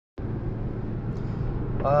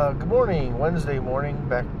Good morning, Wednesday morning,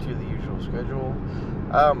 back to the usual schedule.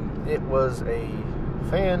 It was a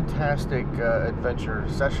fantastic adventure,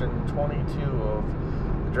 session 22 of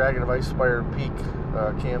the Dragon of Icespire Peak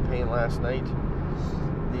campaign last night.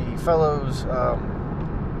 The fellows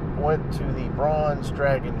went to the Bronze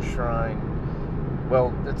Dragon Shrine.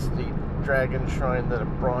 Well, it's the dragon shrine that a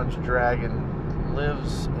bronze dragon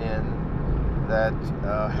lives in that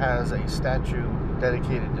has a statue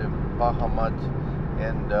dedicated to Bahamut.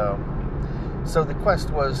 And so the quest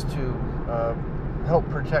was to help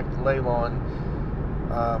protect Leylon.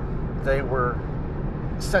 They were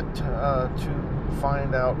sent to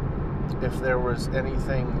find out if there was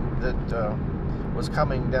anything that was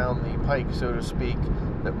coming down the pike, so to speak,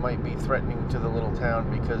 that might be threatening to the little town,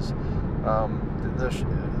 because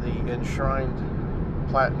the enshrined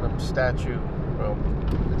platinum statue, well,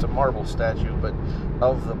 it's a marble statue, but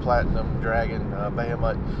of the platinum dragon,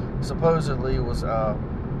 Bahamut, supposedly was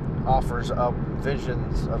offers up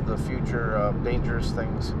visions of the future, dangerous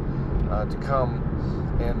things to come,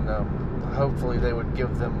 and hopefully they would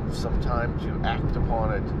give them some time to act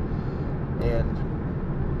upon it. And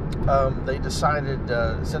they decided,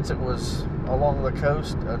 since it was along the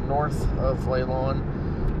coast, north of Leylon,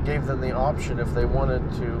 gave them the option if they wanted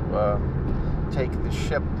to take the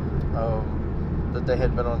ship that they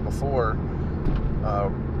had been on before,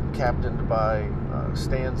 captained by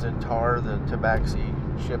Stan's Tar, the Tabaxi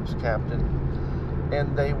ship's captain.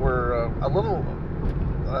 And they were a little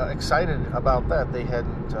excited about that. They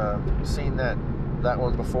hadn't seen that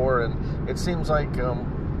one before, and it seems like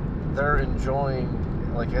they're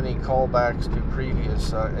enjoying, like, any callbacks to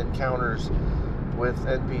previous encounters with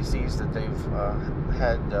NPCs that they've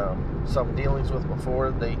had some dealings with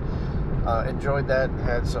before. They enjoyed that and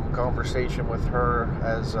had some conversation with her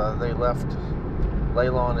as they left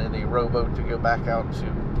Leylon in a rowboat to go back out to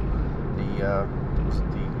the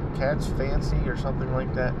Cat's Fancy or something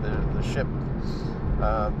like that, the ship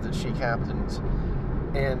that she captains.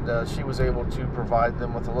 And she was able to provide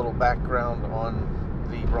them with a little background on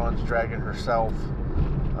the Bronze Dragon herself,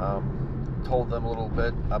 told them a little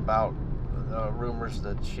bit about rumors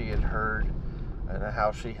that she had heard, and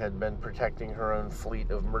how she had been protecting her own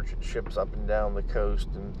fleet of merchant ships up and down the coast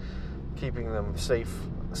and keeping them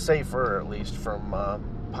safer at least from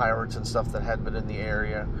pirates and stuff that had been in the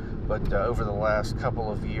area. But over the last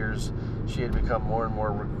couple of years, she had become more and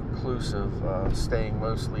more reclusive, staying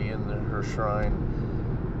mostly in her shrine,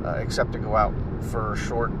 except to go out for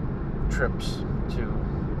short trips to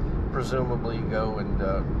presumably go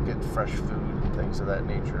and get fresh food and things of that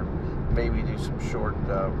nature. Maybe do some short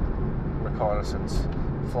reconnaissance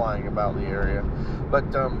flying about the area.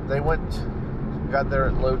 But they got there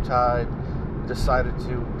at low tide, decided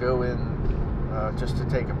to go in just to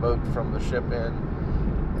take a boat from the ship in,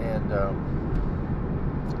 and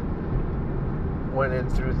went in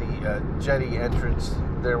through the jetty entrance.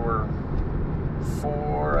 There were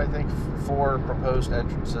four proposed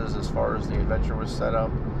entrances as far as the adventure was set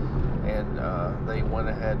up, and they went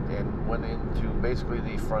ahead and went into basically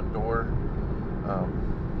the front door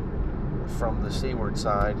from the seaward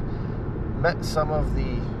side. Met some of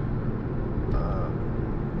the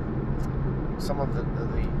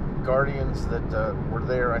guardians that were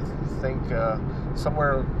there. I think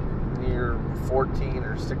somewhere near 14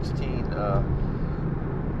 or 16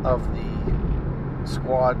 of the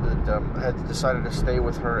squad that had decided to stay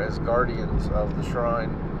with her as guardians of the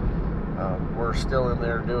shrine were still in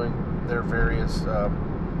there doing their various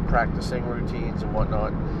practicing routines and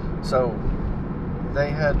whatnot. So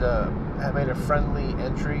they had made a friendly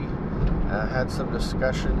entry, had some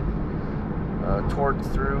discussion, toured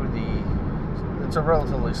through it's a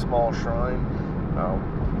relatively small shrine.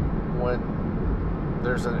 When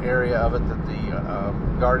there's an area of it that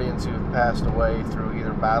the guardians who have passed away through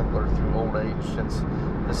either battle or through old age, since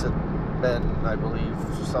this had been, I believe,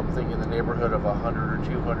 something in the neighborhood of 100 or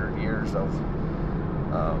 200 years of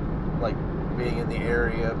like being in the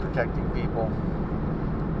area, protecting people.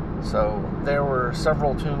 So there were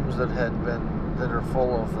several tombs that are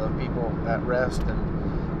full of people at rest,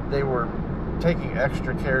 and they were taking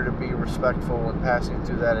extra care to be respectful and passing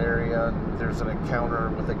through that area. And there's an encounter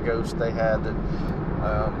with a ghost they had that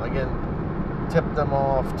again tipped them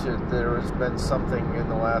off to there has been something in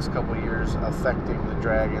the last couple of years affecting the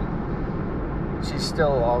dragon. She's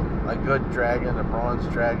still a good dragon, a bronze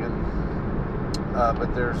dragon,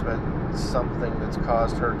 but there's been something that's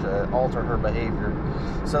caused her to alter her behavior.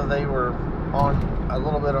 So they were a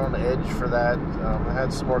little bit on edge for that. I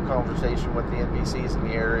had some more conversation with the NPCs in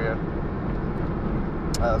the area.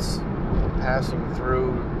 Passing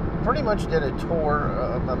through, pretty much did a tour,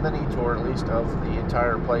 a mini tour at least, of the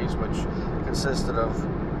entire place, which consisted of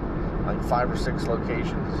like 5 or 6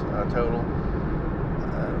 locations total,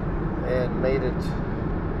 and made it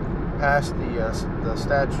past the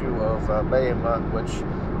statue of Bahamut, which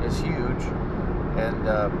is huge, and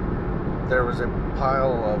there was a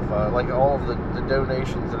pile of like all of the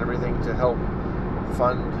donations and everything to help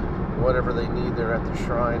fund whatever they need there at the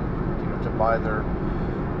shrine, to buy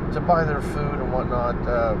their food and whatnot.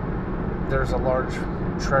 There's a large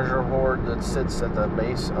treasure hoard that sits at the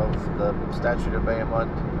base of the statue of Bahamut.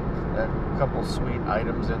 A couple sweet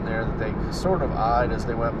items in there that they sort of eyed as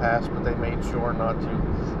they went past, but they made sure not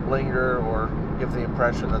to linger or give the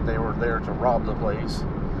impression that they were there to rob the place.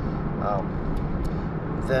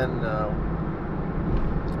 Then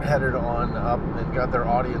headed on up and got their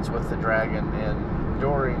audience with the dragon, and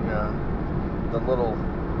during the little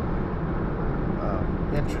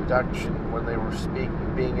introduction, when they were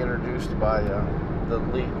being introduced by the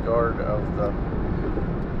lead guard of the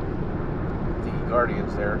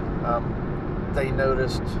guardians there, they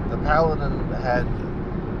noticed the paladin had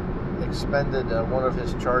expended one of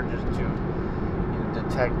his charges to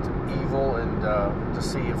detect evil and to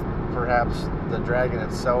see if perhaps the dragon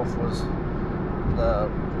itself was the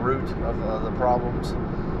root of the problems.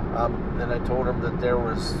 And I told him that there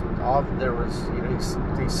was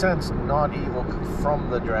he sensed not evil from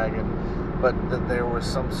the dragon, but that there was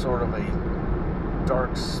some sort of a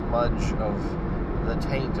dark smudge of the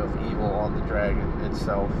taint of evil on the dragon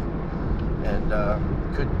itself, and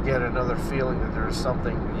could get another feeling that there was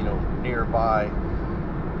something nearby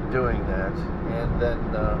doing that. And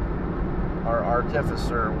then our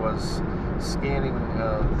artificer was scanning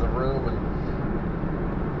the room and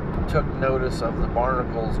took notice of the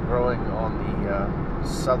barnacles growing on the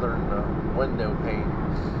southern window pane,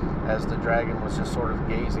 as the dragon was just sort of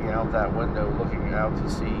gazing out that window, looking out to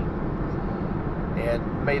sea,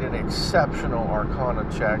 and made an exceptional Arcana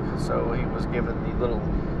check. So he was given the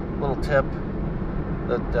little tip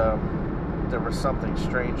that there was something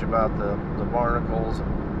strange about the barnacles.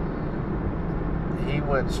 He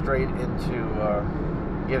went straight into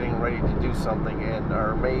getting ready to do something, and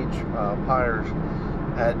our mage Pyres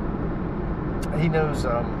he knows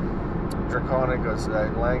Draconic as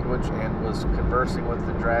a language, and was conversing with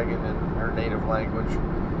the dragon in her native language,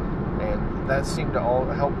 and that seemed to all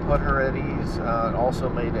help put her at ease. It also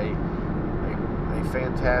made a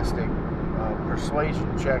fantastic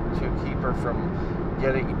persuasion check to keep her from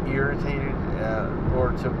getting irritated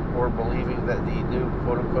or believing that the new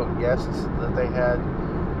quote-unquote guests that they had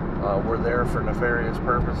were there for nefarious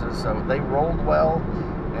purposes. So they rolled well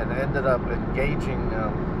and ended up engaging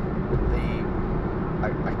the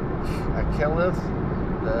Akilith,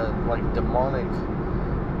 the demonic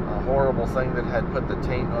horrible thing that had put the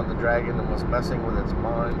taint on the dragon and was messing with its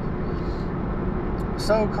mind.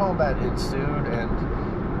 So combat ensued, and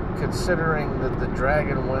considering that the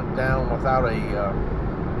dragon went down without a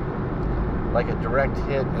direct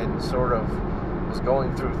hit, and sort of was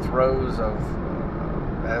going through throes of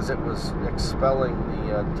as it was expelling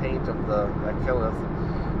the taint of the Akilith,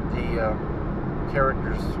 the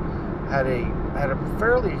characters had a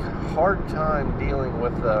fairly hard time dealing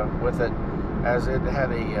with it, as it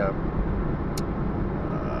had an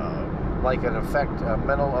effect, a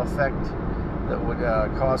mental effect that would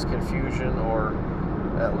cause confusion, or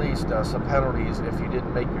at least some penalties if you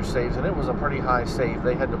didn't make your saves. And it was a pretty high save.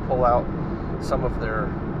 They had to pull out some of their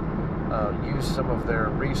use some of their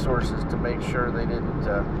resources to make sure they didn't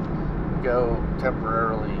go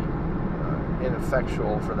temporarily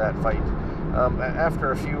ineffectual for that fight.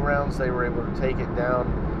 After a few rounds, they were able to take it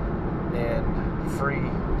down and free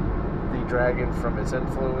the dragon from its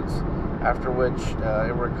influence, after which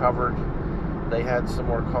it recovered. They had some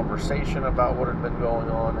more conversation about what had been going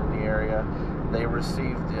on in the area. They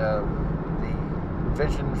received the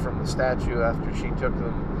vision from the statue after she took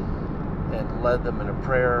them and led them in a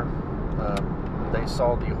prayer. They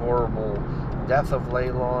saw the horrible death of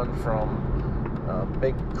Leylon from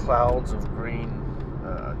big clouds of green,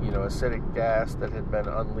 acidic gas that had been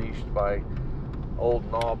unleashed by old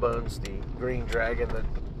Gnawbones, the green dragon that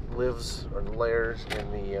lives or lairs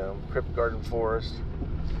in the Kryptgarden forest.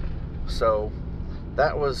 So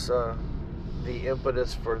that was the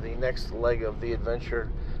impetus for the next leg of the adventure,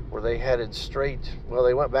 where they headed straight. Well,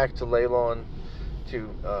 they went back to Leylon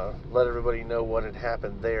to let everybody know what had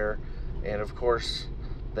happened there, and of course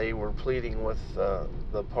they were pleading with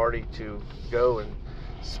the party to go and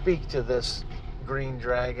speak to this green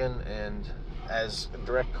dragon, and as a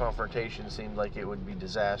direct confrontation seemed like it would be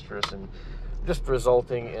disastrous and just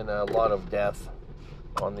resulting in a lot of death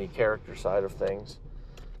on the character side of things.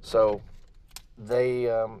 So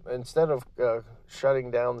they, instead of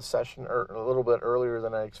shutting down the session a little bit earlier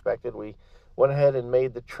than I expected, we went ahead and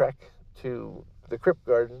made the trek to the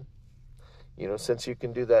Kryptgarden. Since you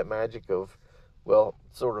can do that magic of, well,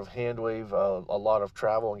 sort of hand wave a lot of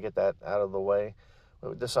travel and get that out of the way,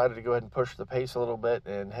 we decided to go ahead and push the pace a little bit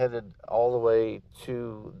and headed all the way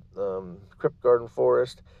to Kryptgarden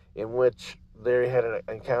Forest, in which they had an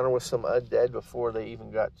encounter with some undead before they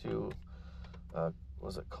even got to,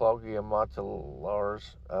 was it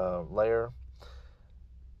Clogiamatalar's lair,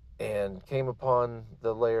 and came upon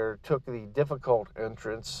the lair, took the difficult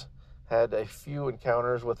entrance, had a few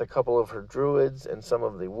encounters with a couple of her druids and some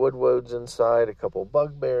of the woodwoads inside, a couple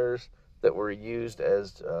bugbears that were used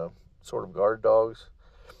as sort of guard dogs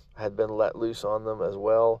had been let loose on them as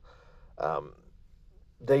well.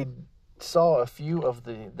 They saw a few of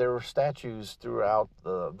there were statues throughout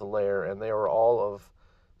the lair, and they were all of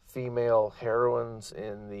female heroines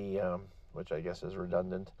in the, which I guess is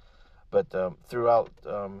redundant, but throughout,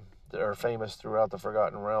 are famous throughout the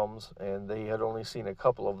Forgotten Realms, and they had only seen a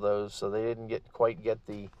couple of those, so they didn't quite get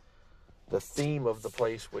the theme of the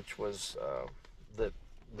place, which was that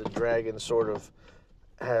the dragon sort of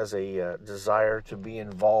has a desire to be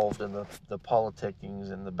involved in the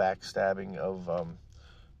politickings and the backstabbing of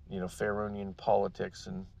Faeronian politics,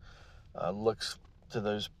 and looks to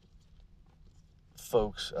those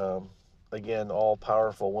folks, again, all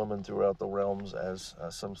powerful women throughout the realms, as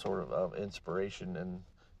some sort of inspiration and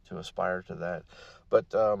to aspire to that. But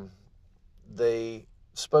they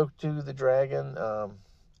spoke to the dragon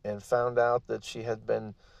and found out that she had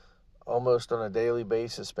been almost on a daily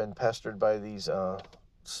basis been pestered by these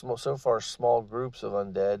so far small groups of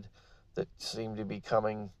undead that seem to be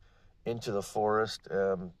coming into the forest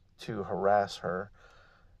to harass her,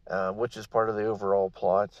 which is part of the overall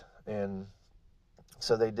plot. And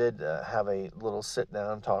so they did have a little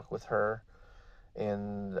sit-down talk with her,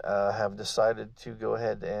 and have decided to go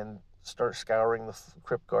ahead and start scouring the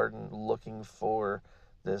Kryptgarden, looking for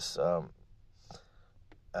this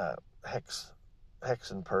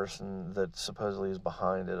hexen person that supposedly is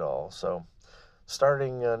behind it all. So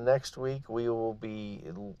starting next week, we will be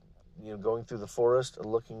going through the forest,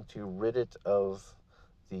 looking to rid it of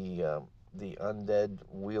the undead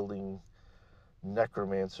wielding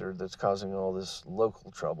necromancer that's causing all this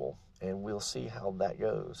local trouble, and we'll see how that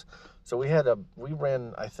goes. So we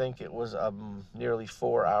ran, I think it was nearly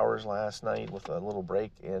 4 hours last night with a little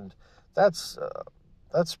break, and that's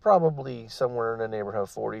probably somewhere in the neighborhood of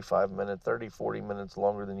 45 minutes, 30, 40 minutes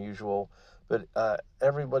longer than usual. But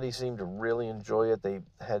everybody seemed to really enjoy it. They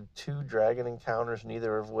had 2 dragon encounters,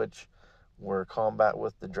 neither of which were combat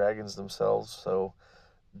with the dragons themselves. So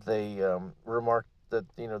they remarked that,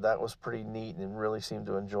 that was pretty neat and really seemed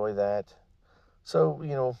to enjoy that. So,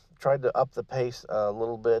 tried to up the pace a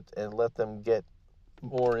little bit and let them get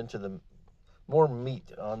more into more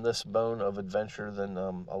meat on this bone of adventure than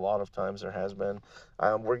a lot of times there has been.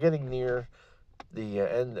 We're getting near the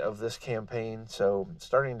end of this campaign, so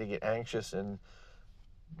starting to get anxious and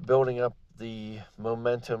building up the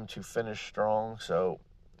momentum to finish strong. So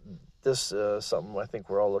this is something I think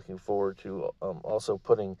we're all looking forward to, also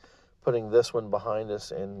putting this one behind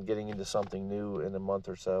us and getting into something new in a month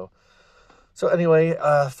or so. So anyway,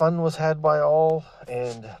 fun was had by all,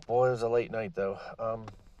 and boy, it was a late night though.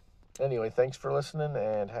 Anyway, thanks for listening,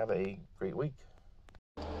 and have a great week.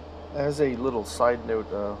 As a little side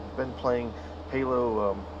note, I've been playing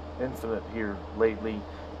Halo Infinite here lately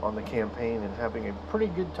on the campaign, and having a pretty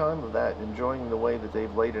good time of that, enjoying the way that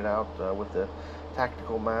they've laid it out with the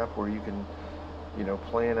tactical map, where you can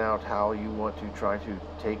plan out how you want to try to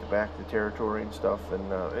take back the territory and stuff,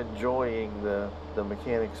 and enjoying the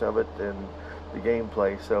mechanics of it and the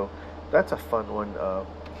gameplay. So that's a fun one.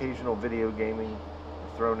 Occasional video gaming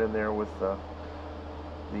thrown in there with the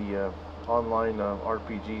online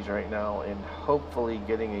RPGs right now, and hopefully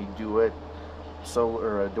getting a duet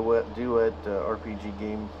RPG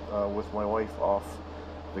game with my wife off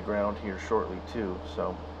the ground here shortly too.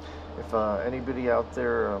 So if anybody out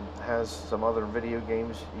there has some other video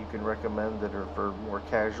games you can recommend that are for more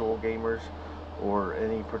casual gamers, or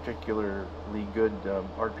any particularly good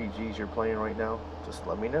RPGs you're playing right now, just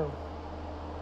let me know.